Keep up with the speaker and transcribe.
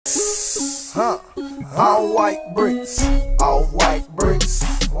All white bricks,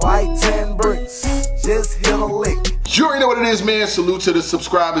 white tan bricks, just hit a lick. You already know what it is, man. Salute to the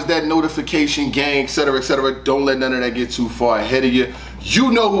subscribers, that notification gang, etc, etc. Don't let none of that get too far ahead of you.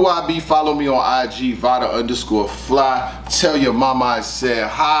 You know who I be. Follow me on IG, Vada_fly. Tell your mama I said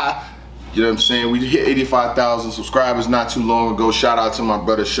hi. You know what I'm saying? We hit 85,000 subscribers not too long ago. Shout out to my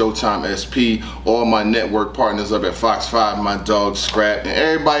brother Showtime SP, all my network partners up at Fox 5, my dog Scrap, and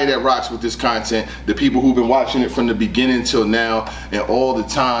everybody that rocks with this content, the people who've been watching it from the beginning till now and all the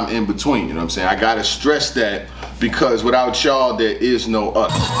time in between. You know what I'm saying? I gotta stress that because without y'all, there is no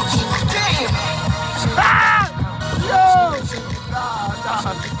us. Damn! Ah! Yo! Nah.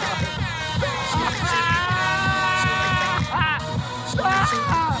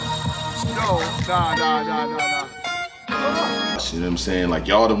 You know what I'm saying? Like,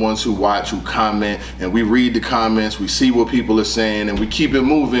 y'all the ones who watch, who comment, and we read the comments, we see what people are saying, and we keep it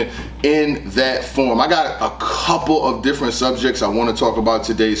moving in that form. I got a couple of different subjects I want to talk about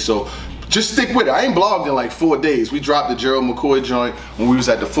today, so just stick with it. I ain't blogged in like 4 days. We dropped the Gerald McCoy joint when we was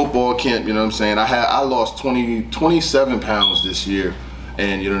at the football camp, you know what I'm saying? I lost 27 pounds this year.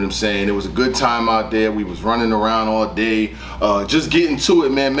 And you know what I'm saying? It was a good time out there. We was running around all day, just getting to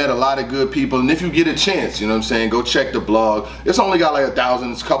it, man. Met a lot of good people. And if you get a chance, you know what I'm saying, go check the blog. It's only got like a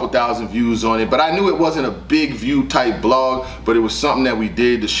couple thousand views on it. But I knew it wasn't a big view type blog, but it was something that we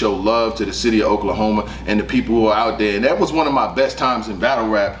did to show love to the city of Oklahoma and the people who are out there. And that was one of my best times in battle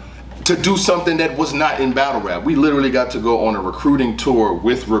rap, to do something that was not in battle rap. We literally got to go on a recruiting tour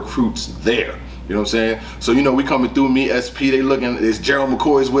with recruits there. You know what I'm saying? So, you know, we coming through, me, SP, they looking, it's Gerald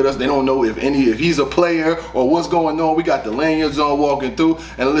McCoy's with us. They don't know if he's a player or what's going on. We got the lanyards on walking through.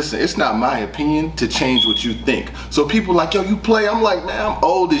 And listen, it's not my opinion to change what you think. So people like, yo, you play? I'm like, man, I'm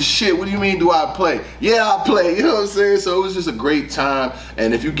old as shit. What do you mean, do I play? Yeah, I play. You know what I'm saying? So it was just a great time.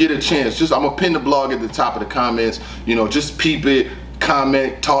 And if you get a chance, I'm going to pin the blog at the top of the comments. You know, just peep it.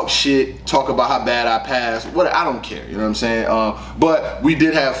 Comment, talk shit, talk about how bad I passed, I don't care, you know what I'm saying? But we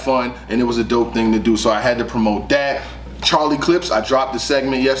did have fun and it was a dope thing to do, so I had to promote that. Charlie Clips, I dropped the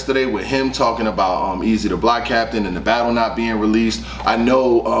segment yesterday with him talking about Easy the Block Captain and the battle not being released. I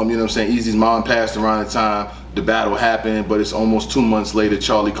know, you know what I'm saying, Easy's mom passed around the time the battle happened, but it's almost 2 months later.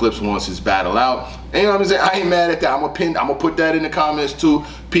 Charlie Clips wants his battle out. And you know what I'm saying? I ain't mad at that. I'm gonna put that in the comments too.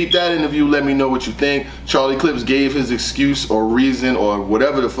 Peep that interview, let me know what you think. Charlie Clips gave his excuse or reason or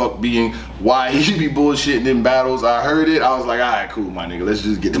whatever the fuck being why he be bullshitting in battles. I heard it, I was like, all right, cool, my nigga, let's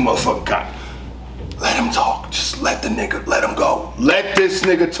just get the motherfucking cut. Let him talk, just let the nigga, let him go. Let this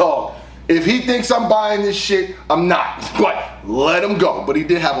nigga talk. If he thinks I'm buying this shit, I'm not, but let him go. But he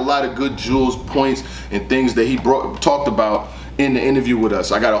did have a lot of good jewels, points, and things that he talked about in the interview with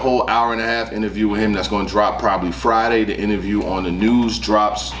us. I got a whole hour-and-a-half interview with him that's gonna drop probably Friday. The interview on the news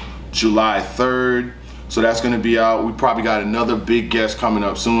drops July 3rd. So that's gonna be out. We probably got another big guest coming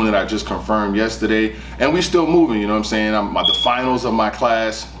up soon that I just confirmed yesterday. And we still moving, you know what I'm saying? I'm at the finals of my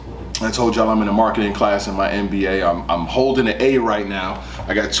class. I told y'all I'm in a marketing class in my MBA. I'm holding an A right now.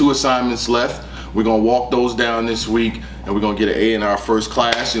 I got 2 assignments left. We're gonna walk those down this week and we're gonna get an A in our first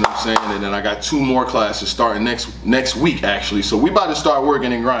class, you know what I'm saying? And then I got 2 more classes starting next week actually. So we about to start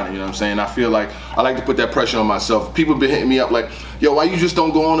working and grinding, you know what I'm saying? I feel like I like to put that pressure on myself. People been hitting me up like, yo, why you just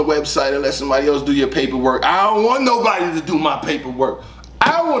don't go on the website and let somebody else do your paperwork? I don't want nobody to do my paperwork.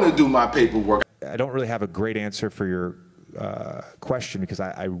 I wanna do my paperwork. I don't really have a great answer for your question because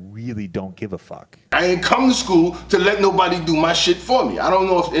I really don't give a fuck. I ain't come to school to let nobody do my shit for me. I don't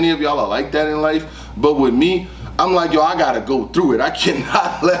know if any of y'all are like that in life, but with me, I'm like, yo, I gotta go through it. I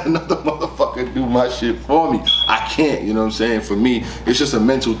cannot let another motherfucker do my shit for me. I can't, you know what I'm saying? For me, it's just a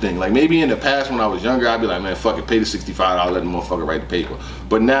mental thing. Like maybe in the past when I was younger, I'd be like, man, fuck it, pay the $65, let the motherfucker write the paper.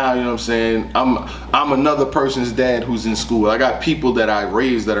 But now, you know what I'm saying? I'm another person's dad who's in school. I got people that I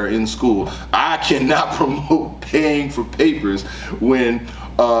raised that are in school. I cannot promote paying for papers when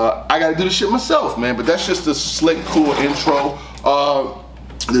I gotta do the shit myself, man. But that's just a slick, cool intro.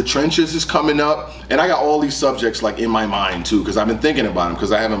 The trenches is coming up, and I got all these subjects like in my mind too, because I've been thinking about them,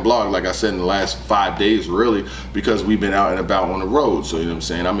 because I haven't blogged, like I said, in the last 5 days really, because we've been out and about on the road. So you know what I'm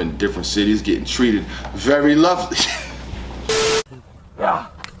saying, I'm in different cities getting treated very lovely. Yeah,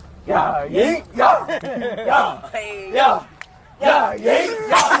 yeah, yeah, yeah, yeah, yeah,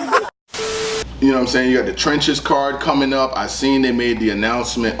 yeah. You know what I'm saying? You got the trenches card coming up. I seen they made the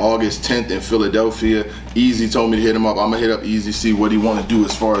announcement August 10th in Philadelphia. Easy told me to hit him up. I'm gonna hit up Easy, see what he want to do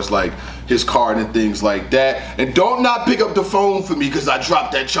as far as like his card and things like that. And don't not pick up the phone for me because I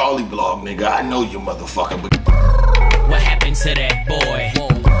dropped that Charlie blog, nigga. I know you, motherfucker. What happened to that boy?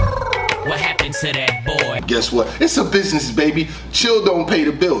 What happened to that boy? Guess what? It's a business, baby. Chill don't pay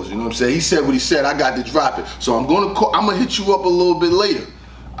the bills. You know what I'm saying? He said what he said. I got to drop it. So I'm gonna hit you up a little bit later.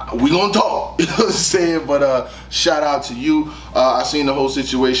 We gonna talk. You know what I'm saying? But shout out to you. I seen the whole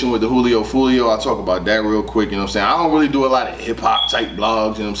situation with the Julio Fulio. I'll talk about that real quick. You know what I'm saying? I don't really do a lot of hip hop type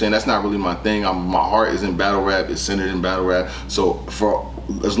blogs. You know what I'm saying? That's not really my thing. My heart is in battle rap. It's centered in battle rap. So for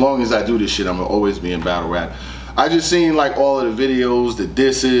as long as I do this shit, I'm gonna always be in battle rap. I just seen like all of the videos, the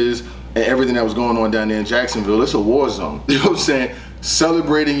disses, and everything that was going on down there in Jacksonville. It's a war zone. You know what I'm saying?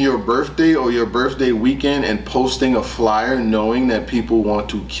 Celebrating your birthday or your birthday weekend and posting a flyer knowing that people want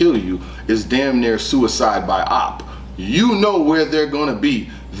to kill you is damn near suicide by op. You know where they're gonna be.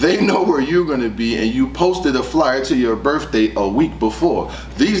 They know where you're gonna be, and you posted a flyer to your birthday a week before.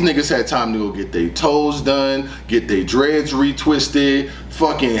 These niggas had time to go get their toes done, get their dreads retwisted,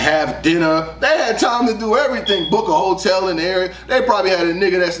 fucking have dinner. They had time to do everything, book a hotel in the area. They probably had a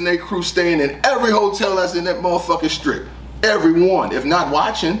nigga that's in their crew staying in every hotel that's in that motherfucking strip. Everyone, if not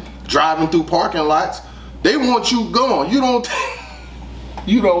watching, driving through parking lots. They want you gone. You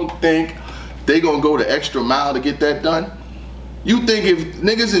don't think they gonna go the extra mile to get that done? You think if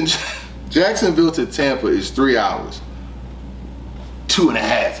niggas in Jacksonville to Tampa is 3 hours,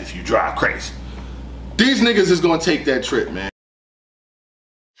 2.5 if you drive crazy. These niggas is gonna take that trip, man.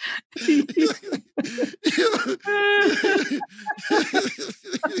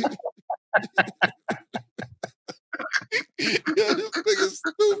 Yeah, this nigga's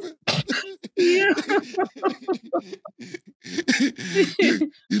stupid.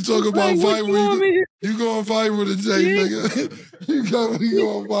 You talk about viral, you going viral today, nigga. You going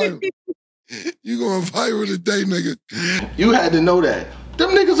viral. You going viral today, nigga. You had to know that.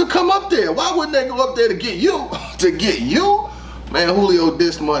 Them niggas will come up there. Why wouldn't they go up there to get you? To get you? Man, Julio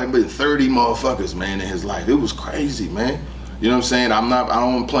dissed money with 30 motherfuckers, man, in his life. It was crazy, man. You know what I'm saying? I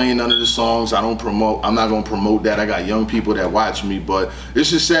don't play none of the songs. I'm not gonna promote that. I got young people that watch me, but it's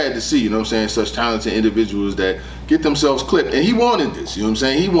just sad to see, you know what I'm saying, such talented individuals that get themselves clipped. And he wanted this, you know what I'm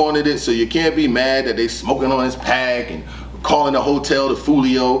saying? He wanted it, so you can't be mad that they smoking on his pack and calling the hotel the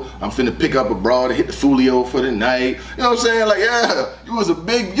Fulio. I'm finna pick up a broad and hit the Fulio for the night. You know what I'm saying? Like, yeah, you was a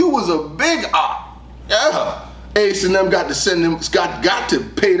big op. Yeah. Ace and them got to send them, got to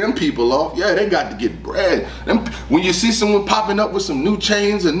pay them people off. Yeah, they got to get bread. When you see someone popping up with some new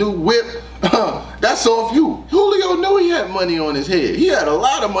chains, a new whip, that's off you. Julio knew he had money on his head. He had a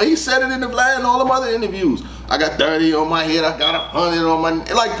lot of money. He said it in the Vlad and all them other interviews. I got 30 on my head, I got 100 on my,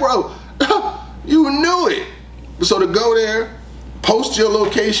 like, bro, you knew it. So to go there, post your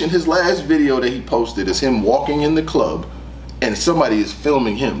location. His last video that he posted is him walking in the club and somebody is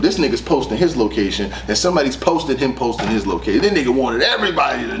filming him. This nigga's posting his location and somebody's posted him posting his location. This nigga wanted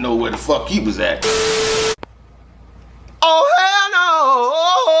everybody to know where the fuck he was at. Oh hell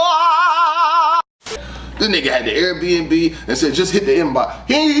no! This nigga had the Airbnb and said just hit the inbox.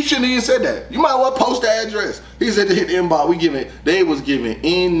 He shouldn't even said that. You might well post the address. He said to hit the inbox. They was giving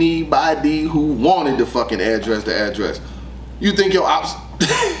anybody who wanted the fucking address the address. You think your ops,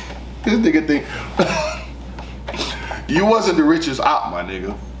 this nigga think, you wasn't the richest op, my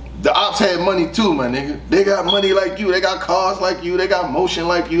nigga. The ops had money too, my nigga. They got money like you. They got cars like you. They got motion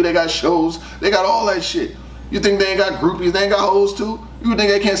like you. They got shows. They got all that shit. You think they ain't got groupies? They ain't got hoes too? You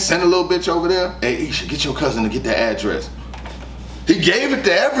think they can't send a little bitch over there? Hey, you should get your cousin to get that address. He gave it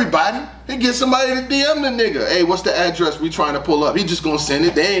to everybody. He get somebody to DM the nigga. Hey, what's the address we trying to pull up? He just gonna send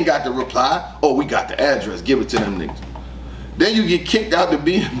it. They ain't got the reply. Oh, we got the address. Give it to them niggas. Then you get kicked out the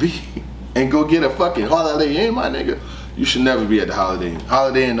B&B and go get a fucking Holiday Inn, my nigga. You should never be at the Holiday Inn.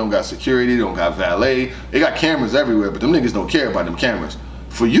 Holiday Inn don't got security, don't got valet. They got cameras everywhere, but them niggas don't care about them cameras.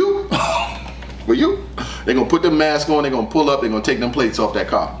 For you, for you, they gonna put the mask on, they gonna pull up, they gonna take them plates off that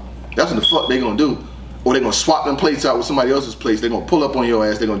car. That's what the fuck they gonna do. Or they gonna swap them plates out with somebody else's plates. They gonna pull up on your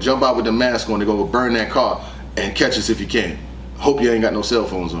ass, they gonna jump out with the mask on, they gonna go burn that car and catch us if you can. Hope you ain't got no cell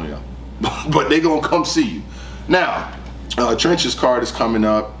phones on y'all. But they gonna come see you. Now, Trench's card is coming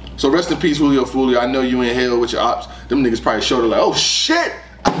up. So rest in peace, Julio Fulio. I know you in hell with your ops. Them niggas probably showed it like, oh shit,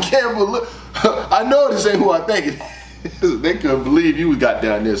 I can't believe, I know this ain't who I think it is. They couldn't believe you got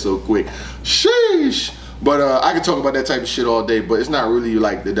down there so quick. Sheesh. But I can talk about that type of shit all day, but it's not really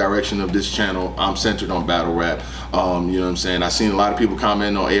like the direction of this channel. I'm centered on battle rap. You know what I'm saying? I've seen a lot of people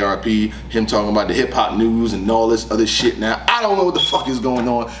commenting on ARP, him talking about the hip hop news and all this other shit now. I don't know what the fuck is going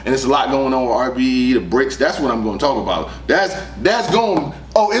on, and it's a lot going on with RBE, the bricks. That's what I'm gonna talk about. That's going,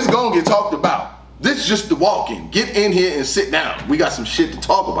 oh, it's gonna get talked about. This is just the walk-in. Get in here and sit down. We got some shit to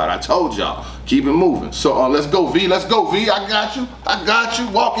talk about. I told y'all, keep it moving. So let's go V, let's go V, I got you,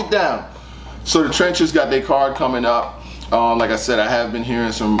 walk it down. So the Trenches got their card coming up. Like I said, I have been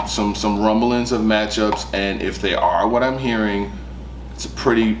hearing some rumblings of matchups, and if they are what I'm hearing, it's a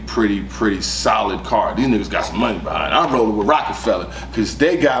pretty solid card. These niggas got some money behind. I'm rolling with Rockefeller because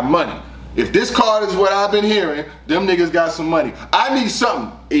they got money. If this card is what I've been hearing, them niggas got some money. I need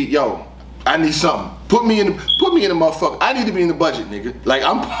something. Hey, yo, I need something. Put me in the motherfucker. I need to be in the budget, nigga. Like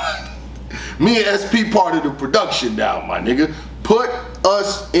me and SP part of the production now, my nigga. Put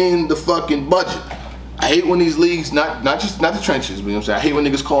us in the fucking budget. I hate when these leagues, not the trenches, you know what I'm saying? I hate when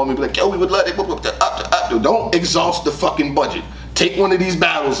niggas call me and be like, yo, we would let it, don't exhaust the fucking budget. Take one of these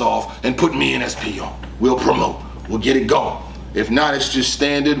battles off and put me and SP on. We'll promote, we'll get it going. If not, it's just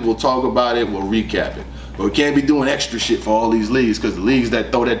standard, we'll talk about it, we'll recap it. But we can't be doing extra shit for all these leagues, because the leagues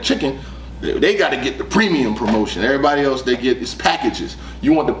that throw that chicken, they gotta get the premium promotion. Everybody else, they get is packages.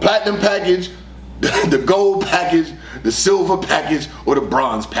 You want the platinum package, the gold package, the silver package, or the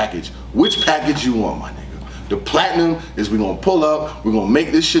bronze package? Which package you want, my nigga? The platinum is we gonna pull up, we're gonna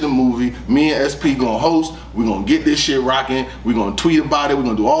make this shit a movie, me and SP gonna host, we're gonna get this shit rocking, we're gonna tweet about it, we're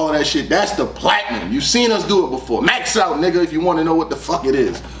gonna do all of that shit. That's the platinum. You've seen us do it before. Max Out, nigga, if you wanna know what the fuck it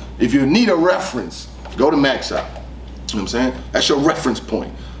is. If you need a reference, go to Max Out. You know what I'm saying? That's your reference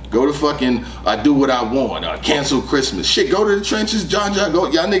point. Go to fucking I Do What I Want, Cancel Christmas. Shit, go to the trenches, John, go.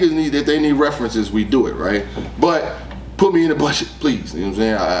 Y'all niggas need, if they need references, we do it, right? But put me in the budget, please. You know what I'm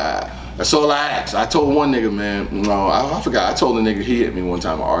saying? That's all I asked. I told one nigga, man, no, I forgot. I told the nigga, he hit me one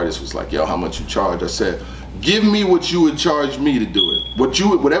time, an artist was like, yo, how much you charge? I said, give me what you would charge me to do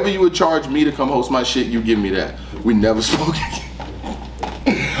it. Whatever you would charge me to come host my shit, you give me that. We never spoke again.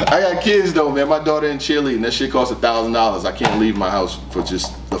 I got kids though, man. My daughter in cheerleading, that shit costs $1,000. I can't leave my house for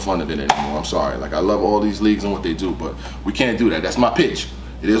just the fun of it anymore. I'm sorry. Like, I love all these leagues and what they do, but we can't do that. That's my pitch.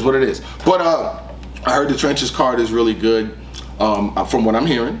 It is what it is. But I heard the Trenches card is really good. From what I'm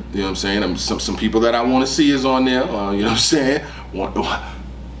hearing, you know what I'm saying? Some people that I want to see is on there. You know what I'm saying? I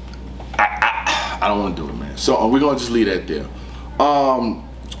don't want to do it, man. So we're gonna just leave that there.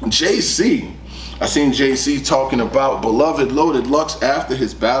 JC. I seen JC talking about beloved Loaded Lux after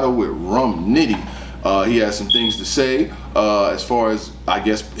his battle with Rum Nitty. He has some things to say as far as, I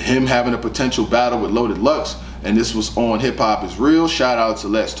guess, him having a potential battle with Loaded Lux. And this was on Hip Hop Is Real. Shout out to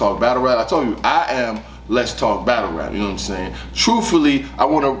Let's Talk Battle Rap. I told you, I am Let's Talk Battle Rap, you know what I'm saying? Truthfully, I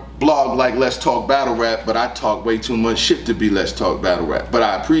want to blog like Let's Talk Battle Rap, but I talk way too much shit to be Let's Talk Battle Rap. But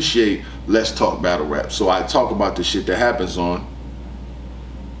I appreciate Let's Talk Battle Rap. So I talk about the shit that happens on,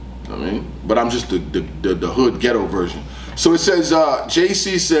 I mean, but I'm just the hood ghetto version. So it says,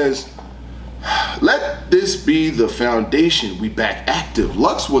 JC says, let this be the foundation. We back active.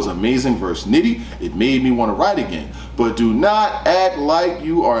 Lux was amazing versus Nitty. It made me want to write again. But do not act like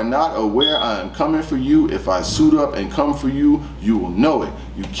you are not aware I am coming for you. If I suit up and come for you, you will know it.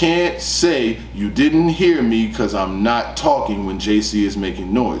 You can't say you didn't hear me because I'm not talking when JC is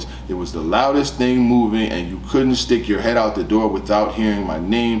making noise. It was the loudest thing moving and you couldn't stick your head out the door without hearing my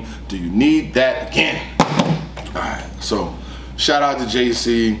name. Do you need that again? Alright, so shout out to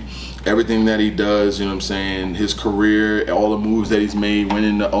JC. Everything that he does, you know what I'm saying, his career, all the moves that he's made,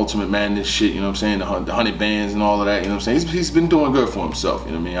 winning the Ultimate Madness shit, you know what I'm saying, the 100 bands and all of that, you know what I'm saying, he's been doing good for himself,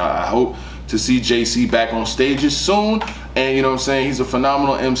 you know what I mean. I hope to see JC back on stages soon, and you know what I'm saying, he's a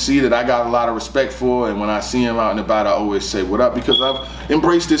phenomenal MC that I got a lot of respect for, and when I see him out and about, I always say what up, because I've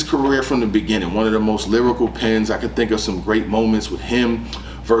embraced his career from the beginning. One of the most lyrical pens. I could think of some great moments with him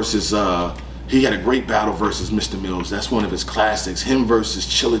versus, he had a great battle versus Mr. Mills. That's one of his classics. Him versus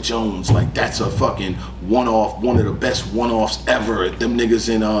Chilla Jones. Like, that's a fucking one-off, one of the best one-offs ever. Them niggas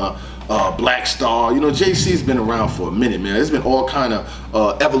in Black Star. You know, JC's been around for a minute, man. There's been all kind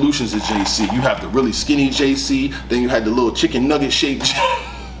of evolutions of JC. You have the really skinny JC. Then you had the little chicken nugget shaped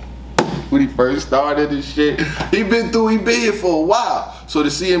when he first started and shit. He been here for a while. So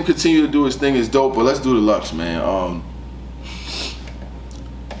to see him continue to do his thing is dope. But let's do the Lux, man.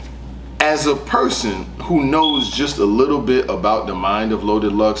 As a person who knows just a little bit about the mind of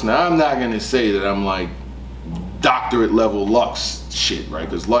Loaded Lux, now I'm not gonna say that I'm like doctorate level Lux shit, right?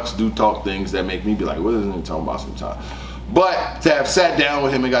 Because Lux do talk things that make me be like, what is he talking about sometimes? But to have sat down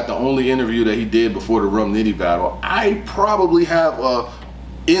with him and got the only interview that he did before the Rum Nitty battle, I probably have a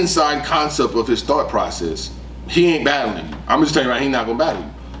inside concept of his thought process. He ain't battling you. I'm just telling you right, he's not gonna battle you.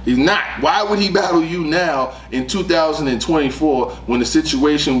 He's not. Why would he battle you now in 2024 when the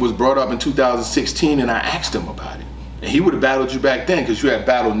situation was brought up in 2016 and I asked him about it? And he would have battled you back then because you had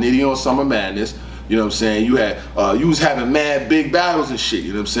battled Nitty on Summer Madness. You know what I'm saying? You had, you was having mad big battles and shit, you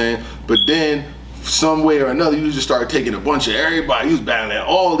know what I'm saying? But then, some way or another, you just started taking a bunch of everybody. You was battling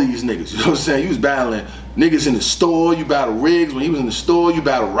all these niggas, you know what I'm saying? You was battling Niggas in the store, you battle Riggs. When he was in the store, you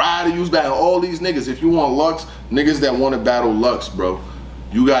battle Ryder. You was battling all these niggas. If you want Lux, niggas that want to battle Lux, bro,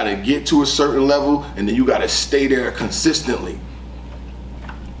 you gotta get to a certain level and then you gotta stay there consistently.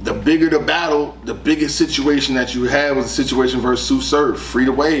 The bigger the battle, the biggest situation that you had was a situation versus Sue Surf, free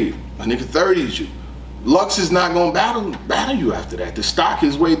to wave. A nigga 30's you. Lux is not gonna battle you after that. The stock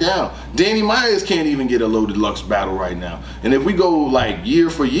is way down. Danny Myers can't even get a loaded Lux battle right now. And if we go like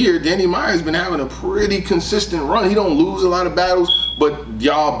year for year, Danny Myers been having a pretty consistent run. He don't lose a lot of battles, but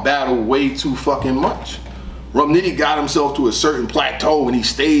y'all battle way too fucking much. Rum Nitty got himself to a certain plateau and he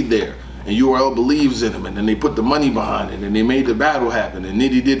stayed there. And URL believes in him, and then they put the money behind it, and they made the battle happen, and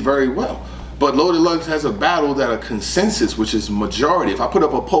Nitty did very well. But Loaded Lux has a battle that a consensus, which is majority. If I put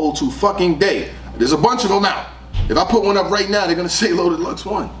up a poll to fucking day, there's a bunch of them out. If I put one up right now, they're gonna say Loaded Lux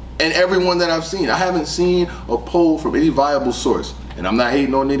won. And everyone that I've seen, I haven't seen a poll from any viable source. And I'm not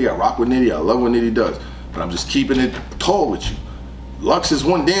hating on Nitty, I rock with Nitty, I love what Nitty does. But I'm just keeping it tall with you. Lux has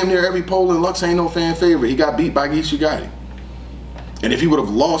won damn near every poll, and Lux ain't no fan favorite. He got beat by Geechee Gotti. And if he would have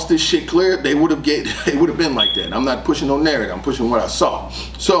lost this shit clear, they would have been like that. And I'm not pushing no narrative, I'm pushing what I saw.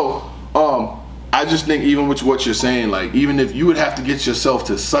 So, I just think even with what you're saying, like even if you would have to get yourself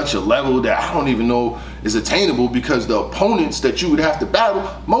to such a level that I don't even know is attainable, because the opponents that you would have to battle,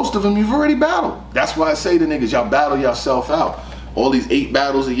 most of them you've already battled. That's why I say to niggas, y'all battle yourself out. All these 8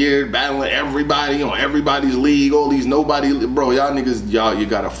 battles a year, battling everybody on everybody's league, all these nobody, bro, y'all niggas, you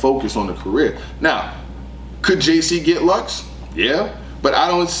gotta focus on the career. Now, could JC get Lux? Yeah, but I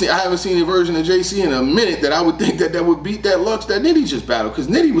haven't seen a version of JC in a minute that I would think that would beat that Lux that Nitty just battled, because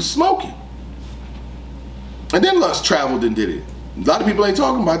Nitty was smoking. And then Lux traveled and did it. A lot of people ain't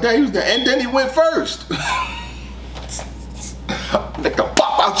talking about that. He was there, and then he went first. Nigga,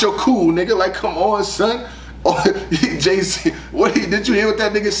 pop out your cool, nigga. Like, come on, son. Oh, JC, did you hear what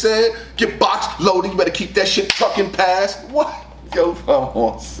that nigga said? Get boxed, loaded. You better keep that shit trucking past. What? Yo, come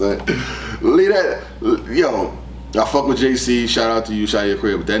on, son. Leave that. Yo. I fuck with JC, shout out to you, shout out your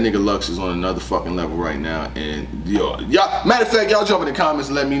career, but that nigga Lux is on another fucking level right now. And yo, y'all, matter of fact, y'all jump in the comments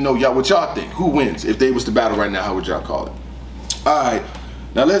and let me know y'all what y'all think. Who wins? If they was to battle right now, how would y'all call it? Alright,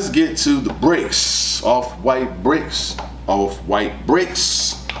 now let's get to the breaks. Off-white breaks. Off-white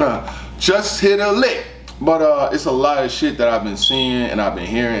breaks. Just hit a lick. But it's a lot of shit that I've been seeing and I've been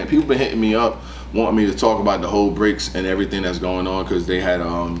hearing. People been hitting me up, wanting me to talk about the whole breaks and everything that's going on, because they had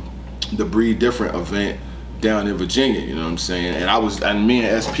the Breed Different event down in Virginia, you know what I'm saying? And me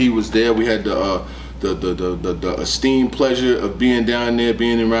and SP was there. We had the esteemed pleasure of being down there,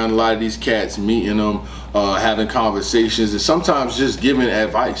 being around a lot of these cats, meeting them, having conversations, and sometimes just giving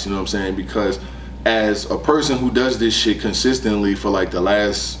advice, you know what I'm saying? Because as a person who does this shit consistently for like the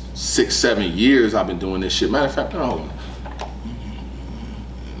last 6-7 years, I've been doing this shit. Matter of fact, hold on.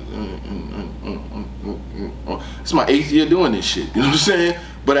 It's my 8th year doing this shit, you know what I'm saying?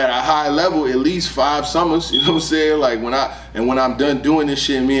 But at a high level, at least 5 summers, you know what I'm saying? Like when I'm done doing this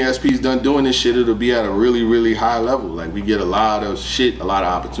shit, me and SP's done doing this shit, it'll be at a really, really high level. Like we get a lot of shit, a lot of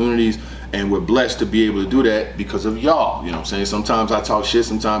opportunities, and we're blessed to be able to do that because of y'all, you know what I'm saying? Sometimes I talk shit,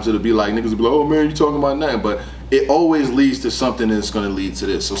 sometimes it'll be like, niggas will be like, oh man, you talking about nothing, but it always leads to something that's gonna lead to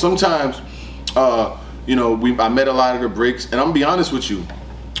this. So sometimes, you know, I met a lot of the breaks, and I'm gonna be honest with you,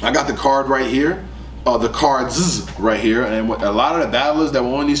 I got the card right here. The cards right here, and a lot of the battlers that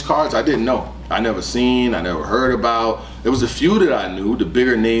were on these cards I didn't know. I never seen, I never heard about. There was a few that I knew, the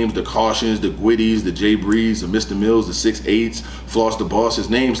bigger names, the Cautions, the Gwitties, the J Breeze, the Mr. Mills, the 6'8s, Floss the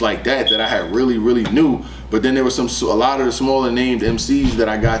Bosses, names like that I had really knew. But then there was a lot of the smaller named MCs that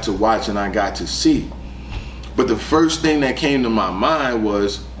I got to watch and I got to see. But the first thing that came to my mind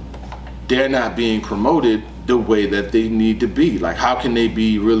was they're not being promoted the way that they need to be. Like, how can they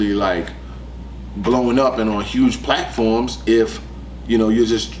be really like blowing up and on huge platforms if, you know, you're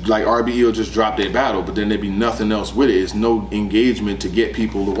just like RBE will just drop their battle, but then there'd be nothing else with it. It's no engagement to get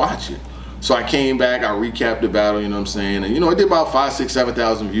people to watch it. So I came back, I recapped the battle, you know what I'm saying, and you know, it did about 5, 6,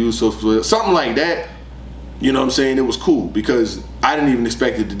 7,000 views, so something like that. You know what I'm saying? It was cool because I didn't even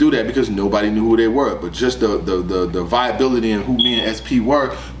expect it to do that because nobody knew who they were. But just the viability and who me and SP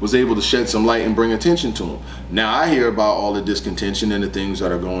were was able to shed some light and bring attention to them. Now I hear about all of this contention and the things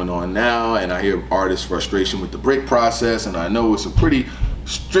that are going on now, and I hear artists' frustration with the break process, and I know it's a pretty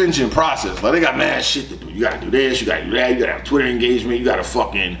stringent process. Like, they got mad shit to do. You gotta do this, you gotta do that, you gotta have Twitter engagement, you gotta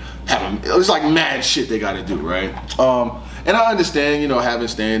fucking have it's like mad shit they gotta do, right? And I understand, you know, having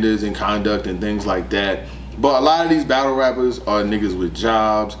standards and conduct and things like that. But a lot of these battle rappers are niggas with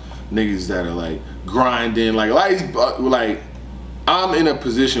jobs, niggas that are like grinding. Like a lot of these, like I'm in a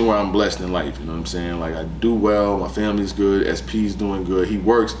position where I'm blessed in life, you know what I'm saying? Like, I do well, my family's good, SP's doing good, he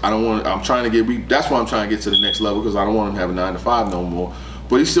works. I'm trying to get, that's why I'm trying to get to the next level, because I don't want him to have a 9 to 5 no more.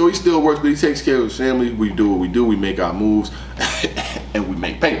 But he still works, but he takes care of his family. We do what we do, we make our moves, and we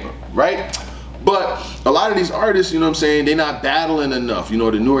make paper, right? But a lot of these artists, you know what I'm saying, they're not battling enough. You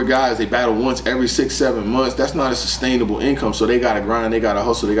know, the newer guys, they battle once every 6-7 months. That's not a sustainable income. So they gotta grind, they gotta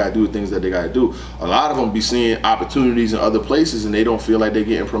hustle, they gotta do the things that they gotta do. A lot of them be seeing opportunities in other places and they don't feel like they're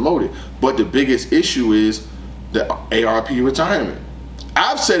getting promoted. But the biggest issue is the ARP retirement.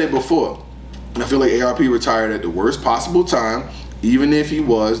 I've said it before. I feel like ARP retired at the worst possible time. Even if he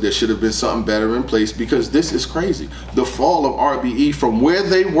was, there should have been something better in place, because this is crazy. The fall of RBE from where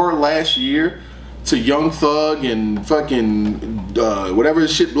they were last year to Young Thug and fucking whatever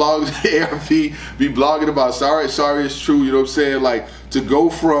shit blogs ARP be blogging about. Sorry it's true, you know what I'm saying? Like, to go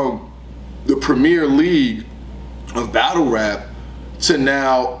from the premier league of battle rap to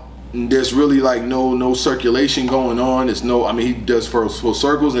now there's really like no circulation going on. There's no, I mean, he does full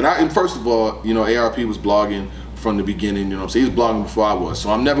circles. And first of all, you know, ARP was blogging from the beginning, you know what I'm saying? He was blogging before I was. So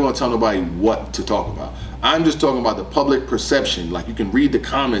I'm never gonna tell nobody what to talk about. I'm just talking about the public perception. Like, you can read the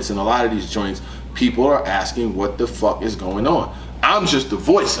comments in a lot of these joints. People are asking what the fuck is going on. I'm just the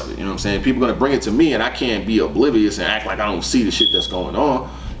voice of it, you know what I'm saying? People are gonna bring it to me and I can't be oblivious and act like I don't see the shit that's going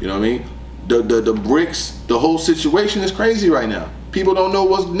on. You know what I mean? The bricks, the whole situation is crazy right now. People don't know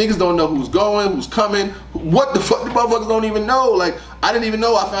niggas don't know who's going, who's coming, what the fuck, the motherfuckers don't even know. Like, I didn't even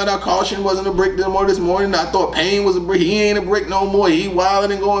know. I found out Caution wasn't a brick no more this morning. I thought Payne was a brick. He ain't a brick no more. He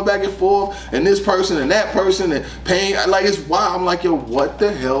wilding and going back and forth, and this person and that person and Payne, like, it's wild. I'm like, yo, what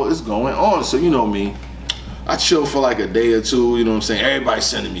the hell is going on? So, you know me, I chill for like a day or two, you know what I'm saying? Everybody's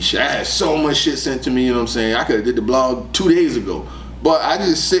sending me shit. I had so much shit sent to me, you know what I'm saying? I could have did the blog 2 days ago. But I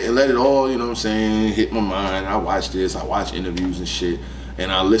just sit and let it all, you know what I'm saying, hit my mind. I watch this, I watch interviews and shit,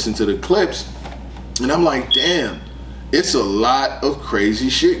 and I listen to the clips, and I'm like, damn, it's a lot of crazy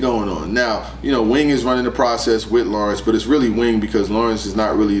shit going on. Now, you know, Wing is running the process with Lawrence, but it's really Wing because Lawrence is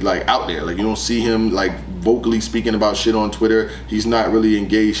not really like out there. Like, you don't see him like vocally speaking about shit on Twitter. He's not really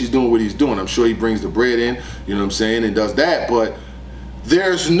engaged. He's doing what he's doing. I'm sure he brings the bread in, you know what I'm saying, and does that, but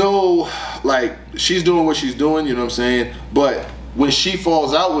there's no, like, she's doing what she's doing, you know what I'm saying, but when she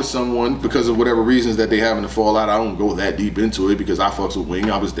falls out with someone because of whatever reasons that they having to fall out, I don't go that deep into it because I fucks with Wing.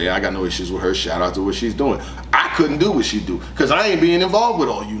 I was there. I got no issues with her. Shout out to what she's doing. I couldn't do what she do because I ain't being involved with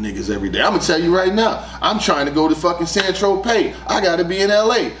all you niggas every day. I'm gonna tell you right now. I'm trying to go to fucking San Tropez. I gotta be in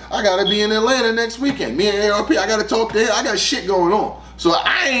LA. I gotta be in Atlanta next weekend. Me and ARP, I gotta talk to her. I got shit going on. So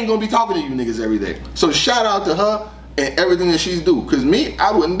I ain't gonna be talking to you niggas every day. So shout out to her and everything that she's do. Cause me,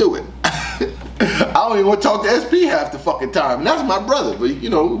 I wouldn't do it. I don't even want to talk to SP half the fucking time. And that's my brother, but you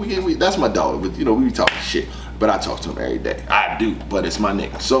know, that's my dog. But you know, we be talking shit. But I talk to him every day. I do, but it's my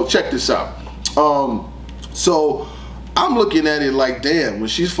nigga. So check this out. So I'm looking at it like, damn, when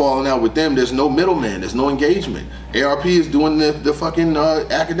she's falling out with them, there's no middleman, there's no engagement. ARP is doing the fucking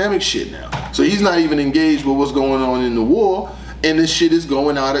academic shit now. So he's not even engaged with what's going on in the war, and this shit is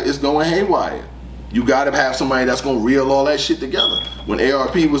going haywire. You gotta have somebody that's gonna reel all that shit together. When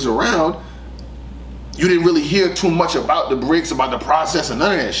ARP was around, you didn't really hear too much about the bricks, about the process, and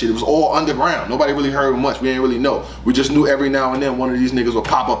none of that shit. It was all underground. Nobody really heard much. We didn't really know. We just knew every now and then one of these niggas would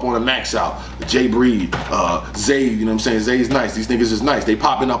pop up on a max out. Jay Breed, Zay, you know what I'm saying? Zay's nice. These niggas is nice. They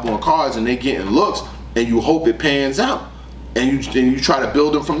popping up on cards and they getting looks, and you hope it pans out. And you try to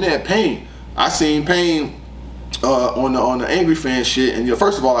build them from there. Payne. I seen Payne on the Angry Fan shit, and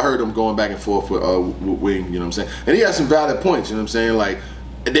first of all, I heard him going back and forth with Wing, you know what I'm saying? And he had some valid points, you know what I'm saying? Like,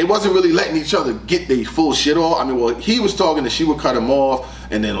 they wasn't really letting each other get their full shit off. I mean, well, he was talking that she would cut him off,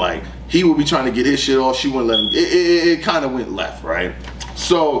 and then like he would be trying to get his shit off. She wouldn't let him. It kind of went left, right?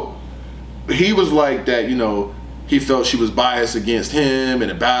 So he was like that, you know, he felt she was biased against him in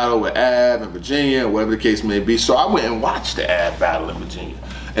a battle with Av in Virginia, or whatever the case may be. So I went and watched the Av battle in Virginia.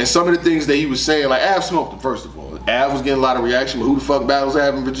 And some of the things that he was saying, like Av smoked him, first of all. Av was getting a lot of reaction, but who the fuck battles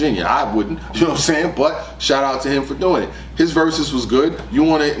Av in Virginia? I wouldn't, you know what I'm saying? But shout out to him for doing it. His verses was good. You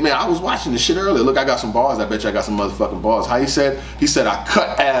want to, man, I was watching this shit earlier. Look, I got some bars. I bet you I got some motherfucking bars. How he said? He said, I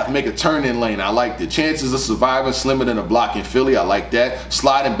cut Av, make a turn in lane. I liked it. Chances of surviving slimmer than a block in Philly. I like that.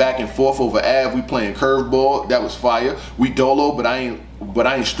 Sliding back and forth over Av. We playing curveball. That was fire. We dolo, but I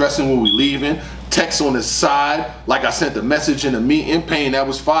ain't stressing when we leaving. Text on the side, like I sent the message in the meeting. Payne, that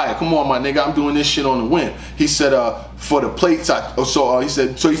was fire. Come on, my nigga, I'm doing this shit on the whim. He said, for the plates, he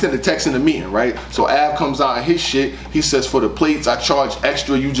sent the text in the meeting, right? So Av comes out and his shit. He says, for the plates, I charge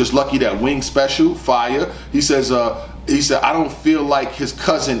extra. You just lucky that Wing special, fire. He says, I don't feel like his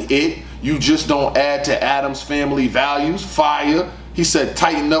cousin it. You just don't add to Adam's family values. Fire. He said,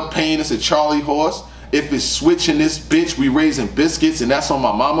 tighten up, Pain. It's a Charlie horse. If it's switching this bitch, we raising biscuits, and that's on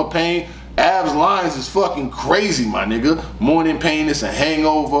my mama, Pain. Av's lines is fucking crazy, my nigga. Morning, Pain. It's a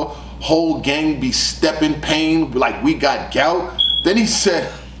hangover. Whole gang be stepping, Pain, like we got gout. Then he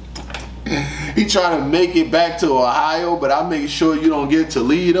said, he trying to make it back to Ohio, but I make sure you don't get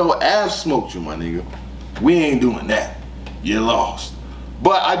Toledo. Av smoked you, my nigga. We ain't doing that. You lost.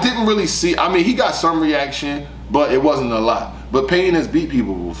 But I didn't really see, I mean, he got some reaction, but it wasn't a lot. But Pain has beat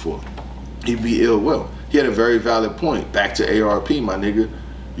people before. He beat Ill Will. He had a very valid point. Back to ARP, my nigga.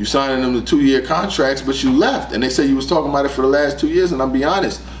 You signing them to 2-year contracts, but you left. And they say you was talking about it for the last 2 years, and I'll be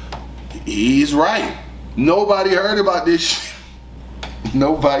honest, he's right. Nobody heard about this shit.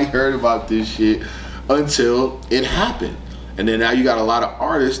 Nobody heard about this shit until it happened. And then now you got a lot of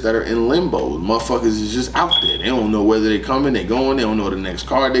artists that are in limbo. Motherfuckers is just out there. They don't know whether they coming, they going, they don't know the next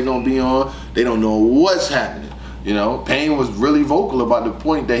card they gonna be on. They don't know what's happening. You know, Pain was really vocal about the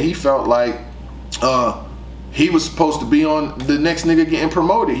point that he felt like he was supposed to be on the next nigga getting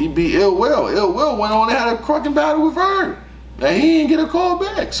promoted. He beat Ill Will. Ill Will went on and had a cracking battle with Vern. And he didn't get a call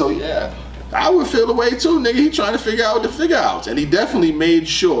back. So yeah, I would feel the way too, nigga. He trying to figure out the figure outs. And he definitely made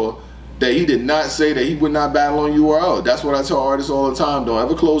sure that he did not say that he would not battle on URL. That's what I tell artists all the time. Don't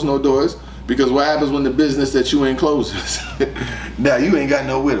ever close no doors, because what happens when the business that you ain't closes? Now you ain't got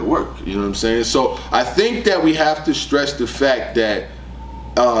nowhere to work. You know what I'm saying? So I think that we have to stress the fact that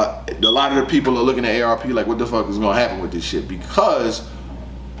a lot of the people are looking at ARP like, what the fuck is gonna happen with this shit? Because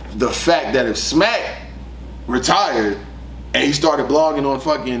the fact that if Smack retired and he started blogging on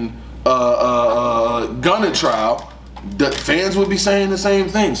fucking Gunna trial, the fans would be saying the same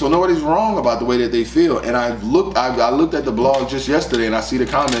thing. So nobody's wrong about the way that they feel. And I looked at the blog just yesterday, and I see the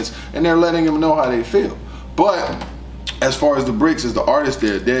comments, and they're letting them know how they feel. But as far as the Bricks, as the artist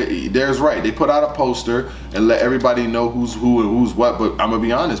there's right. They put out a poster and let everybody know who's who and who's what. But I'm gonna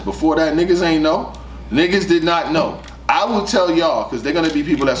be honest, before that, niggas ain't know. Niggas did not know. I will tell y'all, because they're gonna be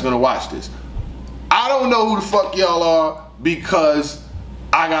people that's gonna watch this. I don't know who the fuck y'all are, because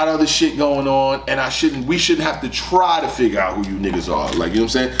I got other shit going on, and we shouldn't have to try to figure out who you niggas are. Like, you know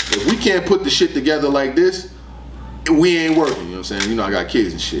what I'm saying? If we can't put the shit together like this, we ain't working, you know what I'm saying? You know, I got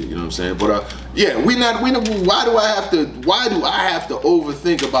kids and shit, you know what I'm saying? But yeah, why do I have to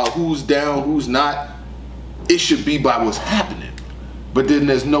overthink about who's down, who's not? It should be by what's happening. But then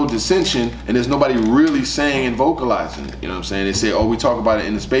there's no dissension, and there's nobody really saying and vocalizing it, you know what I'm saying? They say, oh, we talk about it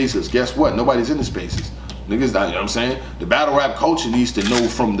in the spaces. Guess what? Nobody's in the spaces. Niggas, you know what I'm saying? The battle rap culture needs to know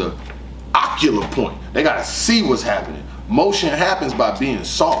from the ocular point. They gotta see what's happening. Motion happens by being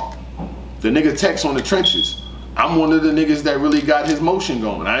saw. The nigga Tex on the trenches. I'm one of the niggas that really got his motion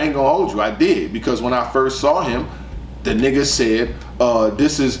going. I ain't gonna hold you, I did. Because when I first saw him, the nigga said,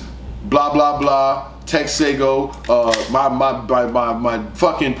 this is blah, blah, blah, Tex Sago, my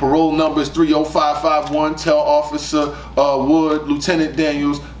fucking parole number is 30551. Tell Officer Wood, Lieutenant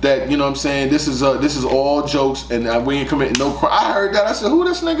Daniels, that, you know what I'm saying, this is all jokes, and we ain't committing no crime. I heard that. I said, who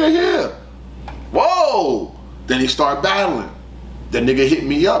this nigga here? Whoa! Then he started battling. The nigga hit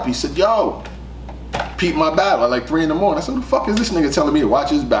me up. He said, yo, peep my battle at like 3 in the morning. I said, who the fuck is this nigga telling me to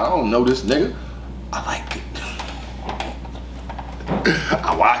watch his battle? I don't know this nigga. I liked it.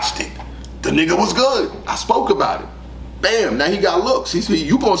 I watched it. The nigga was good. I spoke about it. Bam, now he got looks.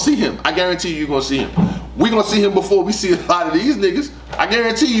 You gonna see him. I guarantee you gonna see him. We gonna see him before we see a lot of these niggas. I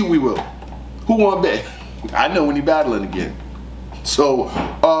guarantee you we will. Who wanna bet? I know when he battling again. So,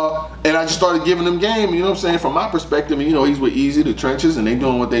 and I just started giving him game, you know what I'm saying, from my perspective. And, you know, he's with Easy, the trenches, and they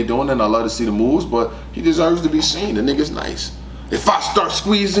doing what they doing, and I love to see the moves, but he deserves to be seen. The nigga's nice. If I start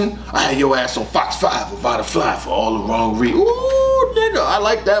squeezing, I had your ass on Fox 5 with Vada Fly for all the wrong reasons. Ooh, nigga, I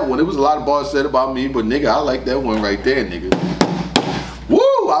like that one. There was a lot of bars said about me, but nigga, I like that one right there, nigga.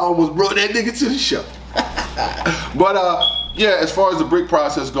 Woo, I almost brought that nigga to the show. But yeah, as far as the brick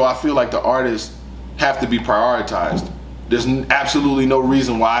process go, I feel like the artists have to be prioritized. There's absolutely no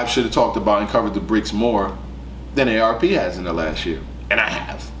reason why I should have talked about and covered the bricks more than ARP has in the last year. And I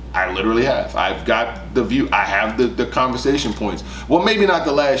have. I literally have. I've got the view. I have the conversation points. Well, maybe not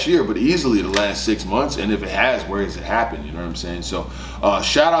the last year, but easily the last 6 months. And if it has, where has it happened? You know what I'm saying? So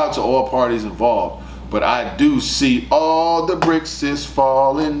shout out to all parties involved. But I do see all the bricks is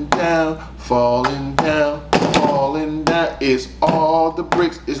falling down, falling down, falling down. It's all the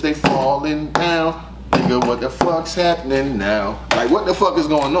bricks is they falling down. Nigga, what the fuck's happening now? Like, what the fuck is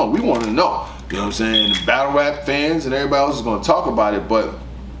going on? We want to know. You know what I'm saying? The battle rap fans and everybody else is going to talk about it, but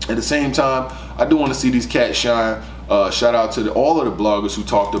at the same time, I do want to see these cats shine. Shout out to all of the bloggers who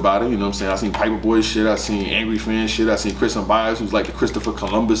talked about it. You know what I'm saying? I seen Piper Boy shit. I seen Angry Fan shit. I seen Chris Bias, who's like the Christopher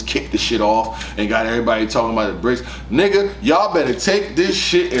Columbus, kicked the shit off and got everybody talking about the bricks. Nigga, y'all better take this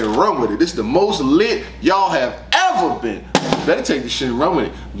shit and run with it. This is the most lit y'all have ever been. You better take this shit and run with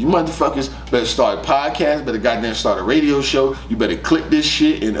it. You motherfuckers better start a podcast, better goddamn start a radio show. You better clip this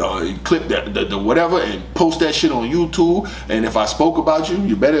shit and clip the whatever and post that shit on YouTube. And if I spoke about you,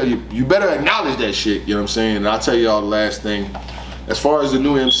 you better acknowledge that shit. You know what I'm saying? And I'll tell y'all the last thing. As far as the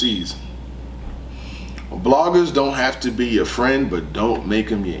new MCs, bloggers don't have to be your friend, but don't make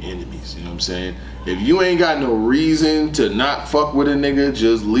them your enemies. You know what I'm saying? If you ain't got no reason to not fuck with a nigga,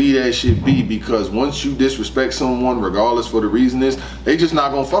 just leave that shit be, because once you disrespect someone, regardless for the reason is, they just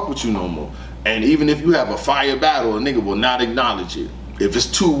not gonna fuck with you no more. And even if you have a fire battle, a nigga will not acknowledge it. If it's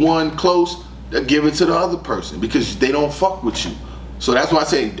 2-1 close, they'll give it to the other person because they don't fuck with you. So that's why I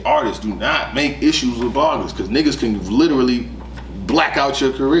say artists do not make issues with bloggers, because niggas can literally black out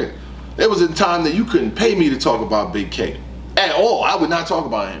your career. There was a time that you couldn't pay me to talk about Big K at all. I would not talk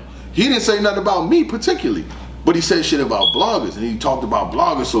about him. He didn't say nothing about me particularly, but he said shit about bloggers, and he talked about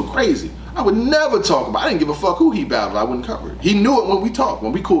bloggers so crazy. I would never talk about, I didn't give a fuck who he battled, I wouldn't cover it. He knew it when we talked.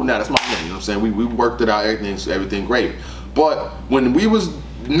 When we cool now, that's my thing, you know what I'm saying? We worked it out, everything great. But when we was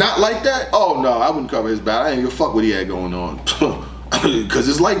not like that, oh no, I wouldn't cover his battle. I didn't give a fuck what he had going on. Because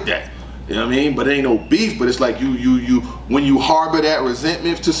it's like that. You know what I mean? But it ain't no beef, but it's like when you harbor that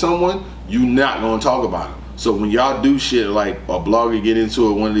resentment to someone, you not gonna talk about it. So when y'all do shit like a blogger get into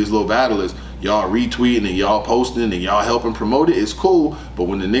it, one of these little battlers, y'all retweeting and y'all posting and y'all helping promote it, it's cool. But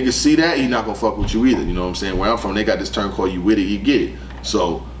when the niggas see that, he not gonna fuck with you either. You know what I'm saying? Where I'm from, they got this term called you with it, you get it.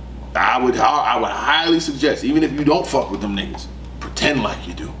 So I would highly suggest, even if you don't fuck with them niggas, pretend like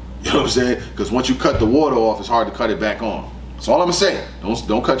you do. You know what I'm saying? Because once you cut the water off, it's hard to cut it back on. That's all I'm saying.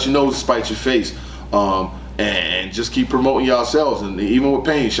 Don't cut your nose to spite your face. And just keep promoting yourselves. And even with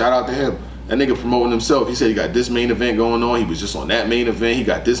Pain, shout out to him. That nigga promoting himself. He said he got this main event going on. He was just on that main event. He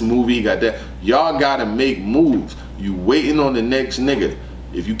got this movie. He got that. Y'all gotta make moves. You waiting on the next nigga.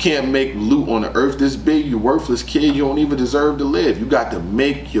 If you can't make loot on the earth this big, you worthless kid. You don't even deserve to live. You got to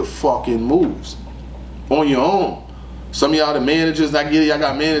make your fucking moves on your own. Some of y'all the managers, I get it, y'all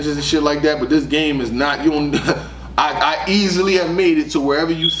got managers and shit like that, but this game is not, you don't, I easily have made it to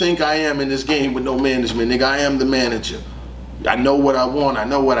wherever you think I am in this game with no management. Nigga, I am the manager. I know what I want, I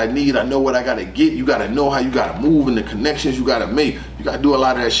know what I need, I know what I gotta get. You gotta know how you gotta move and the connections you gotta make. You gotta do a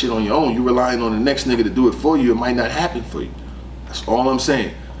lot of that shit on your own. You relying on the next nigga to do it for you, it might not happen for you. That's all I'm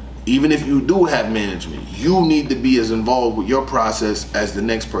saying. Even if you do have management, you need to be as involved with your process as the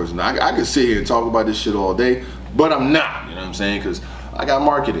next person. I could sit here and talk about this shit all day, but I'm not, you know what I'm saying? Because I got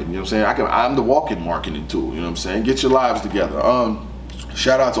marketing, you know what I'm saying? I'm the walking marketing tool, you know what I'm saying? Get your lives together.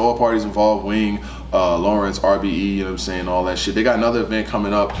 Shout out to all parties involved, Wing, Lawrence, RBE, you know what I'm saying, all that shit. They got another event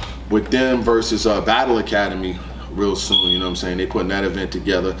coming up with them versus Battle Academy real soon, you know what I'm saying? They putting that event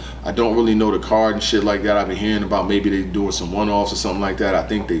together. I don't really know the card and shit like that. I've been hearing about maybe they doing some one-offs or something like that. I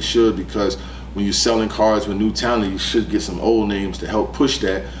think they should, because when you're selling cards with new talent, you should get some old names to help push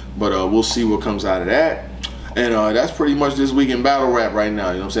that. But we'll see what comes out of that. And that's pretty much this week in battle rap right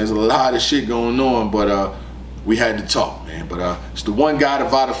now, you know what I'm saying? There's a lot of shit going on, but we had to talk, man. But it's the one guy, the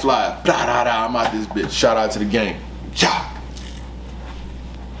Vada Fly. Blah, blah, blah, I'm out this bitch. Shout out to the game. Yeah.